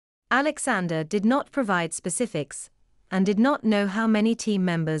Alexander did not provide specifics, and did not know how many team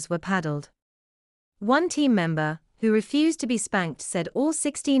members were paddled. One team member, who refused to be spanked, said all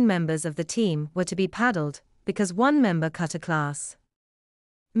 16 members of the team were to be paddled, because one member cut a class.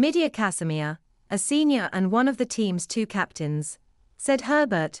 Midya Casimir, a senior and one of the team's two captains, said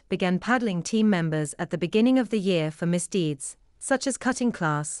Herbert began paddling team members at the beginning of the year for misdeeds, such as cutting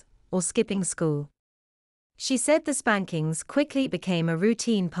class or skipping school. She said the spankings quickly became a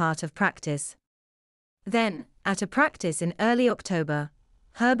routine part of practice. Then, at a practice in early October,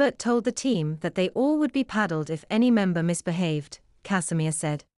 Herbert told the team that they all would be paddled if any member misbehaved, Casimir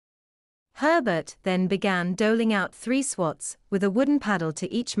said. Herbert then began doling out 3 swats with a wooden paddle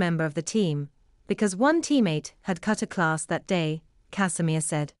to each member of the team, because one teammate had cut a class that day, Casimir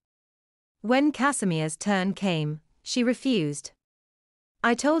said. When Casimir's turn came, she refused.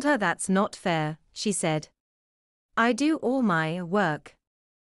 "I told her that's not fair," she said. "I do all my work.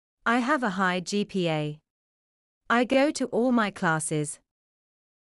 I have a high GPA. I go to all my classes.